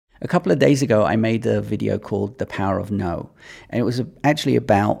A couple of days ago, I made a video called The Power of No. And it was actually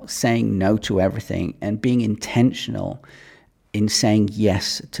about saying no to everything and being intentional in saying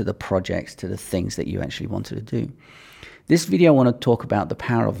yes to the projects, to the things that you actually wanted to do. This video, I want to talk about the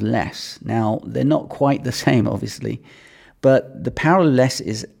power of less. Now, they're not quite the same, obviously, but the power of less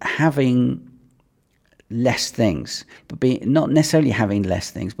is having less things, but not necessarily having less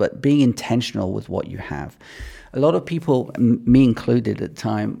things, but being intentional with what you have. A lot of people, me included at the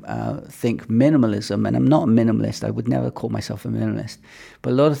time, think minimalism, and I'm not a minimalist. I would never call myself a minimalist.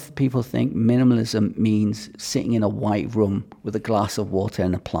 But a lot of people think minimalism means sitting in a white room with a glass of water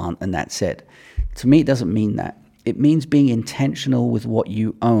and a plant, and that's it. To me, it doesn't mean that. It means being intentional with what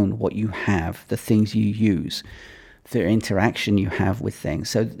you own, what you have, the things you use, the interaction you have with things,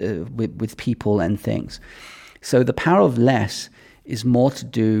 so with people and things. So the power of less is more to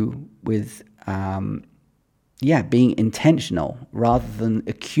do with being intentional rather than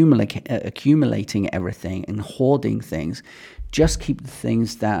accumulating everything and hoarding things. Just keep the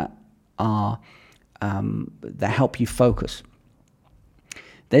things that are that help you focus.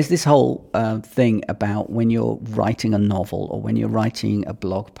 There's this whole thing about when you're writing a novel or when you're writing a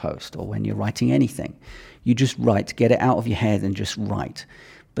blog post or when you're writing anything, you just write, get it out of your head and just write.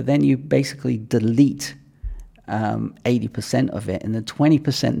 But then you basically delete 80% of it, and the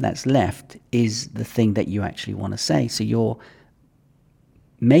 20% that's left is the thing that you actually want to say. So you're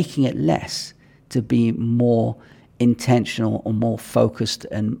making it less to be more intentional or more focused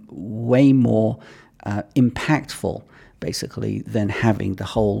and way more impactful, basically, than having the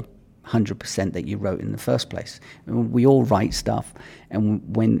whole 100% that you wrote in the first place. We all write stuff, and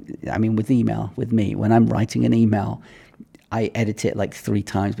with email, with me, when I'm writing an email, I edit it like 3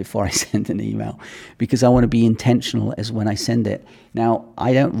 times before I send an email because I want to be intentional as when I send it. Now,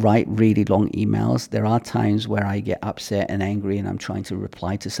 I don't write really long emails. There are times where I get upset and angry and I'm trying to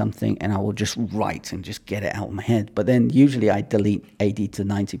reply to something, and I will just write and just get it out of my head. But then usually I delete 80 to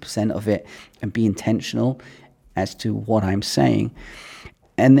 90% of it and be intentional as to what I'm saying.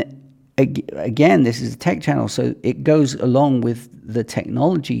 And again, this is a tech channel, so it goes along with the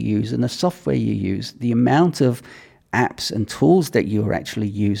technology you use and the software you use. The amount of apps and tools that you're actually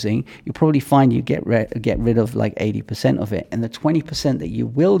using, you probably find you get rid of like 80% of it, and the 20% that you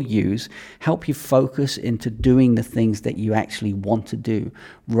will use help you focus into doing the things that you actually want to do,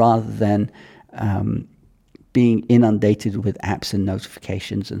 rather than being inundated with apps and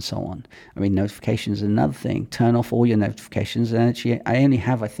notifications and so on. I mean, notifications is another thing. Turn off all your notifications, and actually I only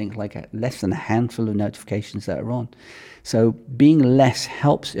have, I think, like less than a handful of notifications that are on. So being less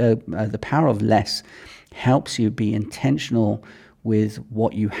helps, the power of less helps you be intentional with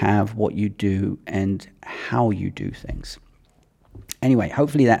what you have, what you do, and how you do things. Anyway,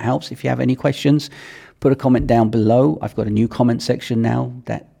 hopefully that helps. If you have any questions, put a comment down below. I've got a new comment section now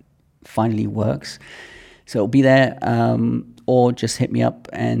that finally works. So it'll be there, or just hit me up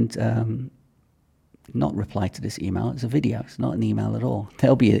and not reply to this email. It's a video. It's not an email at all.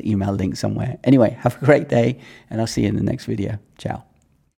 There'll be an email link somewhere. Anyway, have a great day, and I'll see you in the next video. Ciao.